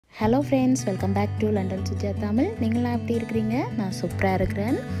Hello friends, welcome back to London Suja Tamil. நீங்களாம் எப்படி இருக்கிறீங்க? நான் சூப்பராக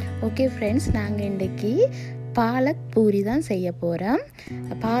இருக்கிறேன். ஓகே ஃப்ரெண்ட்ஸ், நாங்கள் இன்றைக்கி பாலக் பூரி தான் செய்ய போகிறோம்.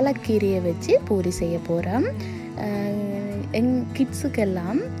 பாலக்கீரையை வச்சு பூரி செய்ய போகிறோம்.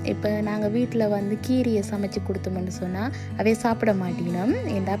 கிட்ஸுக்கெல்லாம் இப்போ நாங்கள் வீட்டில் கீரையை சமைச்சு கொடுத்தோம்னு சொன்னால் அவை சாப்பிட மாட்டேங்கினோம்.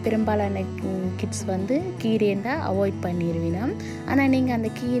 ஏண்டா பெரும்பாலான கிட்ஸ் கீரைண்டா அவாய்ட் பண்ணிடுவினோம். ஆனால் நீங்கள் அந்த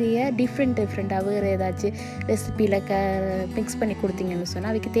கீரையை டிஃப்ரெண்ட்டாக வேறு ஏதாச்சும் ரெசிப்பியில் மிக்ஸ் பண்ணி கொடுத்தீங்கன்னு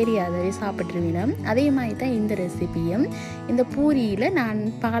சொன்னால் அவைக்கு தெரியாது, அவை சாப்பிட்ருவினோம். அதே மாதிரி தான் இந்த ரெசிப்பியும். இந்த பூரியில் நான்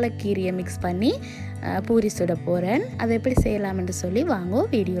பாலக்கீரையை மிக்ஸ் பண்ணி பூரி சுட போகிறேன். அதை எப்படி செய்யலாம்னு சொல்லி வாங்க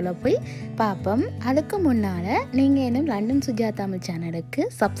வீடியோவில் போய் பார்ப்போம். அதுக்கு முன்னால் நீங்கள் இன்னும் லண்டன் சுஜா தமிழ் சேனலுக்கு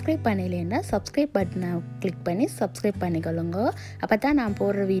சப்ஸ்கிரைப் பண்ணலைன்னா சப்ஸ்கிரைப் பட்டனை கிளிக் பண்ணி சப்ஸ்கிரைப் பண்ணிக்கொள்ளுங்க. அப்போ தான் நான்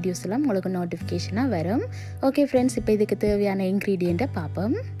போடுற வீடியோஸ் எல்லாம் உங்களுக்கு நோட்டிஃபிகேஷனாக வரும். ஓகே ஃப்ரெண்ட்ஸ், இப்போ இதுக்கு தேவையான இன்க்ரீடியண்ட்டை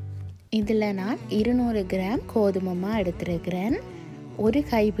பார்ப்போம். இதில் நான் 200 கிராம் கோதுமை மாவு எடுத்துருக்கிறேன். ஒரு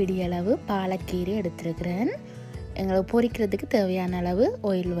கைப்பிடி அளவு பாலக்கீரை எடுத்துருக்கிறேன். எங்களுக்கு பொரிக்கிறதுக்கு தேவையான அளவு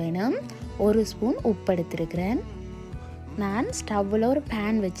ஆயில் வேணும். 1 ஸ்பூன் உப்பு எடுத்துருக்கிறேன். நான் ஸ்டவ்வில் ஒரு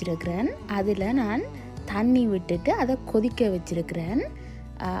பேன் வச்சுருக்கிறேன். அதில் நான் தண்ணி விட்டுட்டு அதை கொதிக்க வச்சுருக்கிறேன்.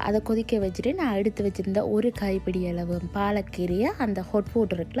 அதை கொதிக்க வச்சுட்டு நான் எடுத்து வச்சுருந்த ஒரு கைப்பிடி அளவு பாலக்கீரையை அந்த ஹாட்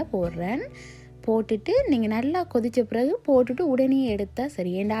வாட்டருக்குள்ள போடுறேன். போட்டுட்டு நீங்கள் நல்லா கொதித்த பிறகு போட்டுட்டு உடனே எடுத்தால்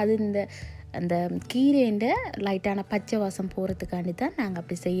சரி. ஏன்னா அது அந்த கீரைண்ட லைட்டான பச்சை வாசம் போகிறதுக்காண்டி தான் நாங்கள்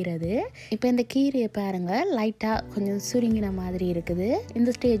அப்படி செய்கிறது. இப்போ இந்த கீரையை பாருங்கள், லைட்டாக கொஞ்சம் சுருங்கின மாதிரி இருக்குது. இந்த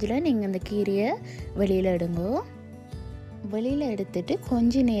ஸ்டேஜில் நீங்கள் அந்த கீரையை வெளியில் எடுங்கோ. வெளியில் எடுத்துட்டு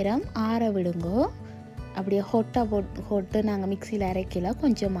கொஞ்ச நேரம் ஆற விடுங்கோ. அப்படியே ஹொட்டு நாங்கள் மிக்சியில் அரைக்கல,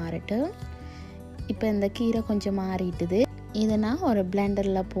 கொஞ்சம் மாறட்டும். இப்போ இந்த கீரை கொஞ்சம் மாறிட்டுது. இதை நான் ஒரு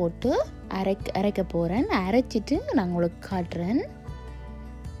பிளெண்டரில் போட்டு அரைக்க போகிறேன். அரைச்சிட்டு நான் உங்களுக்கு காட்டுறேன்.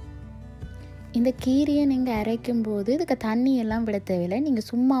 இந்த கீரையை நீங்கள் அரைக்கும்போது இதுக்கு தண்ணியெல்லாம் விட தேவையில்லை. நீங்கள்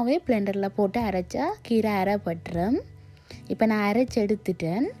சும்மாவே பிளெண்டரில் போட்டு அரைச்சா கீரை அரைப்பட்டுரும். இப்போ நான் அரைச்சி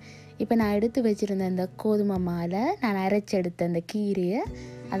எடுத்துட்டேன். இப்போ நான் எடுத்து வச்சுருந்த இந்த கோதுமை மாவில் நான் அரைச்சி எடுத்த அந்த கீரையை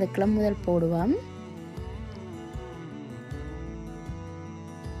அதுக்குள்ள முதல் போடுவேன்.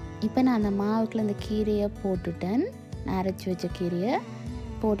 இப்போ நான் அந்த மாவுக்குள்ள அந்த கீரையை போட்டுட்டேன். நான் அரைச்சி வச்ச கீரையை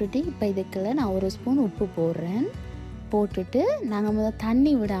போட்டுட்டு இப்போ இதுக்குள்ள நான் 1 ஸ்பூன் உப்பு போடுறேன். போட்டுட்டு நாங்கள் முதல்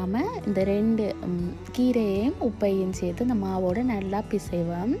தண்ணி விடாமல் இந்த 2 கீரையையும் உப்பையும் சேர்த்து இந்த மாவோடு நல்லா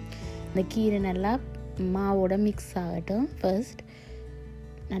பிசைவோம். இந்த கீரை நல்லா மாவோட மிக்ஸ் ஆகட்டும். ஃபர்ஸ்ட்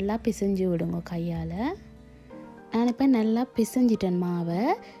நல்லா பிசைஞ்சு விடுங்க கையால். நான் இப்போ நல்லா பிசைஞ்சிட்டேன் மாவை.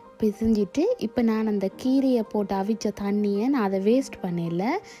 பிசைஞ்சிட்டு இப்போ நான் அந்த கீரையை போட்டு அவிச்ச தண்ணியை நான் அதை வேஸ்ட் பண்ணல.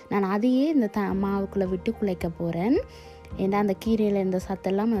 நான் அதையே இந்த மாவுக்குள்ளே விட்டு குழைக்க போகிறேன். ஏன்னா அந்த கீரையில் இந்த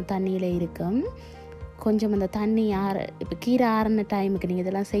சத்தெல்லாம் அந்த தண்ணியில் இருக்கும். கொஞ்சம் அந்த தண்ணி இப்போ கீரை ஆறின டைமுக்கு நீங்கள்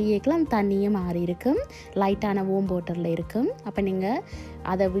இதெல்லாம் செய்யக்கலாம். அந்த தண்ணியும் மாறி இருக்கும், லைட்டான வார்ம் வாட்டரில் இருக்கும். அப்போ நீங்கள்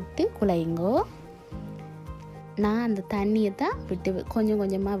அதை விட்டு குழையுங்கோ. நான் அந்த தண்ணியை தான் விட்டு கொஞ்சம்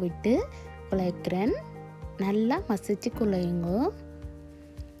கொஞ்சமாக விட்டு குழைக்கிறேன். நல்லா மசிச்சு குழையுங்கோ.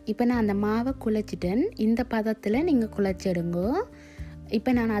 இப்போ நான் அந்த மாவை குழைச்சிட்டேன். இந்த பதத்தில் நீங்கள் குழைச்சிடுங்கோ. இப்போ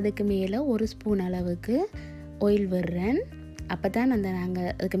நான் அதுக்கு மேலே 1 ஸ்பூன் அளவுக்கு ஆயில் விடுறேன். அப்போ தான்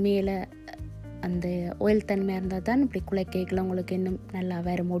நாங்கள் அதுக்கு மேலே அந்த ஆயில் தன்மையாக இருந்தால் தான் இப்படி குழைக்கலாம் உங்களுக்கு இன்னும் நல்லா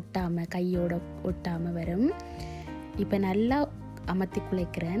வரும், ஒட்டாமல் கையோட ஒட்டாமல் வரும். இப்போ நல்லா அமர்த்தி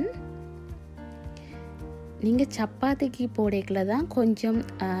குழைக்கிறேன். நீங்கள் சப்பாத்திக்கு போடைக்கில் தான் கொஞ்சம்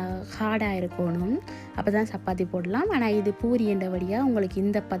ஹார்டாக இருக்கணும், அப்போ தான் சப்பாத்தி போடலாம். ஆனால் இது பூரி என்றபடியாக உங்களுக்கு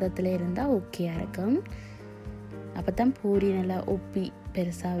இந்த பதத்தில் இருந்தால் ஓகேயாக இருக்கும். அப்போ தான் பூரி நல்லா ஒப்பி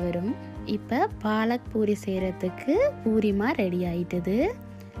பெருசாக வரும். இப்போ பாலக் பூரி செய்கிறதுக்கு பூரிமா ரெடி ஆகிட்டுது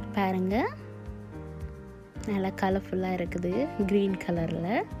பாருங்கள். நல்லா கலர்ஃபுல்லாக இருக்குது, க்ரீன்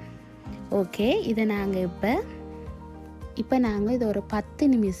கலரில். ஓகே, இதை நாங்கள் இப்போ நாங்கள் இது ஒரு 10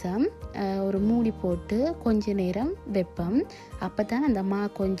 நிமிஷம் ஒரு மூடி போட்டு கொஞ்ச நேரம் வைப்போம். அப்போ தான் அந்த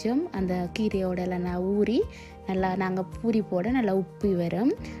கொஞ்சம் அந்த கீரையோட எல்லாம் ஊறி நல்லா நாங்கள் பூரி போட நல்லா உப்பி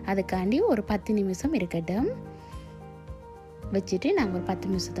வரும். அதுக்காண்டி ஒரு 10 நிமிஷம் இருக்கட்டும் வச்சுட்டு நாங்கள் ஒரு 10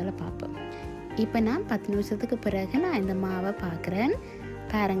 நிமிஷத்தில் பார்ப்போம். இப்போ நான் 10 நிமிஷத்துக்கு பிறகு நான் இந்த மாவை பார்க்குறேன்.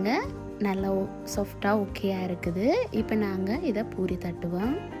 பாருங்கள், நல்லா சாஃப்டாக ஓகேயாக இருக்குது. இப்போ நாங்கள் இதை பூரி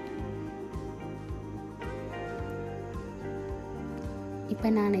தட்டுவோம். இப்போ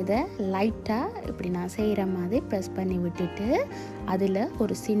நான் இதை லைட்டாக இப்படி நான் செய்கிற மாதிரி ப்ரெஸ் பண்ணி விட்டுட்டு அதில்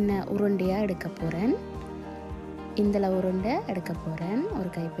ஒரு சின்ன உருண்டையாக எடுக்க போகிறேன். இதில் உருண்டை எடுக்க போகிறேன். ஒரு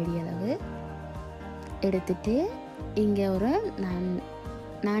கைப்பிடி அளவு எடுத்துட்டு இங்கே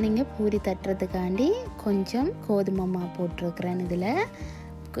நான் இங்கே பூரி தட்டுறதுக்காண்டி கொஞ்சம் கோதுமை மாவு போட்டிருக்கிறேன். இதில்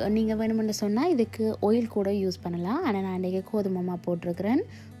நீங்கள் வேணுமென்னு சொன்னால் இதுக்கு ஆயில் கூட யூஸ் பண்ணலாம். ஆனால் நான் இன்றைக்கி கோதுமை மாவு போட்டிருக்கிறேன்.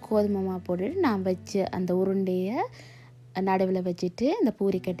 கோதுமை மாவு போட்டுட்டு நான் வச்சு அந்த உருண்டையை நடுவில் வச்சுட்டு இந்த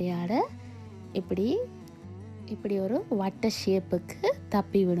பூரிக்கட்டையால் இப்படி ஒரு வட்ட ஷேப்புக்கு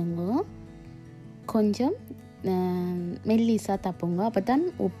தப்பி விடுங்க. கொஞ்சம் மெல்லிஸாக தப்புங்க, அப்போ தான்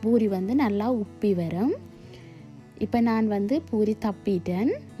பூரி வந்து நல்லா உப்பி வரும். இப்போ நான் வந்து பூரி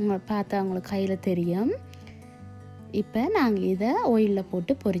தப்பிட்டேன், பார்த்தா உங்களுக்கு கையில் தெரியும். இப்போ நாங்கள் இதை ஆயிலில்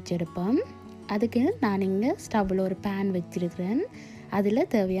போட்டு பொரிச்செடுப்போம். அதுக்கு நான் இங்கே ஸ்டவ்வில் ஒரு பேன் வச்சுருக்கிறேன். அதில்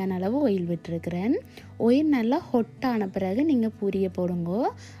தேவையான அளவு ஆயில் விட்டுருக்கிறேன். ஆயில் நல்லா ஹொட்டான பிறகு நீங்கள் பூரியை போடுங்க,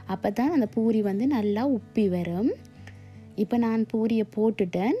 அப்போ தான் அந்த பூரி வந்து நல்லா உப்பி வரும். இப்போ நான் பூரியை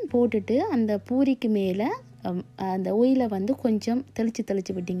போட்டுட்டு அந்த பூரிக்கு மேலே அந்த ஆயிலை வந்து கொஞ்சம்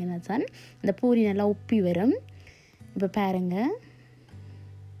தெளித்து விட்டிங்கன்னா தான் அந்த பூரி நல்லா உப்பி வரும். இப்போ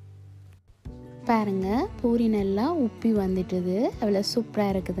பாருங்கள் பூரி நல்லா உப்பி வந்துட்டுது, அவ்வளோ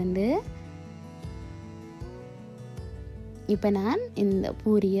சூப்பராக இருக்குதுண்டு. இப்போ நான் இந்த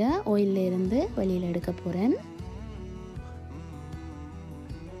பூரியை ஆயிலில் இருந்து வெளியில் எடுக்க போகிறேன்.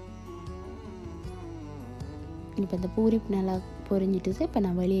 இப்போ இந்த பூரி நல்லா பொரிஞ்சிட்டுது. இப்போ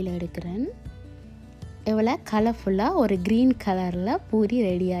நான் வெளியில் எடுக்கிறேன். எவ்வளோ கலர்ஃபுல்லாக ஒரு க்ரீன் கலரில் பூரி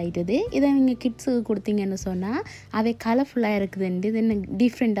ரெடி ஆகிட்டுது. இதை நீங்கள் கிட்ஸுக்கு கொடுத்தீங்கன்னு சொன்னால் அவை கலர்ஃபுல்லாக இருக்குதுண்டு, இது என்ன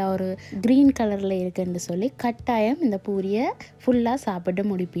டிஃப்ரெண்ட்டாக ஒரு க்ரீன் கலரில் இருக்குதுன்னு சொல்லி கட்டாயம் இந்த பூரியை ஃபுல்லாக சாப்பிட்டு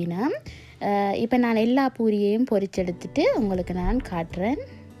முடிப்பினா. இப்போ நான் எல்லா பூரியையும் பொரிச்செடுத்துட்டு உங்களுக்கு நான் காட்டுறேன்.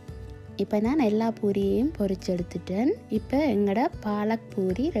 இப்போ நான் எல்லா பூரியையும் பொரிச்செடுத்துட்டேன். இப்போ எங்களோட பாலக்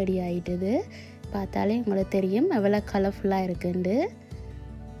பூரி ரெடி ஆகிட்டுது. பார்த்தாலே உங்களுக்கு தெரியும் எவ்வளோ கலர்ஃபுல்லாக இருக்குண்டு.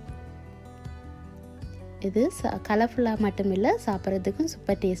 இது கலர்ஃபுல்லாக மட்டும் இல்லை, சாப்பிட்றதுக்கும்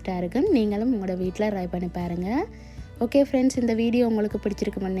சூப்பர் டேஸ்ட்டாக இருக்கும். நீங்களும் உங்களோட வீட்டில் ட்ரை பண்ணி பாருங்கள். ஓகே ஃப்ரெண்ட்ஸ், இந்த வீடியோ உங்களுக்கு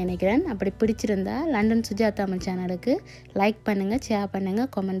பிடிச்சிருக்குமென்னு நினைக்கிறேன். அப்படி பிடிச்சிருந்தா லண்டன் சுஜாதா அம்மா சேனலுக்கு லைக் பண்ணுங்கள், ஷேர் பண்ணுங்கள்,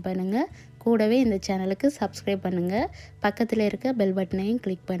 கமெண்ட் பண்ணுங்கள். கூடவே இந்த சேனலுக்கு சப்ஸ்கிரைப் பண்ணுங்கள். பக்கத்தில் இருக்க பெல் பட்டனையும்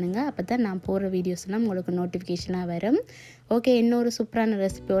கிளிக் பண்ணுங்கள். அப்போ தான் நான் போடுற வீடியோஸ்லாம் உங்களுக்கு நோட்டிஃபிகேஷனாக வரும். ஓகே, இன்னொரு சூப்பரான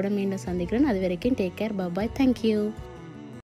ரெசிபியோடு மீண்டும் சந்திக்கிறேன். அது வரைக்கும் டேக் கேர், பாய், தேங்க்யூ.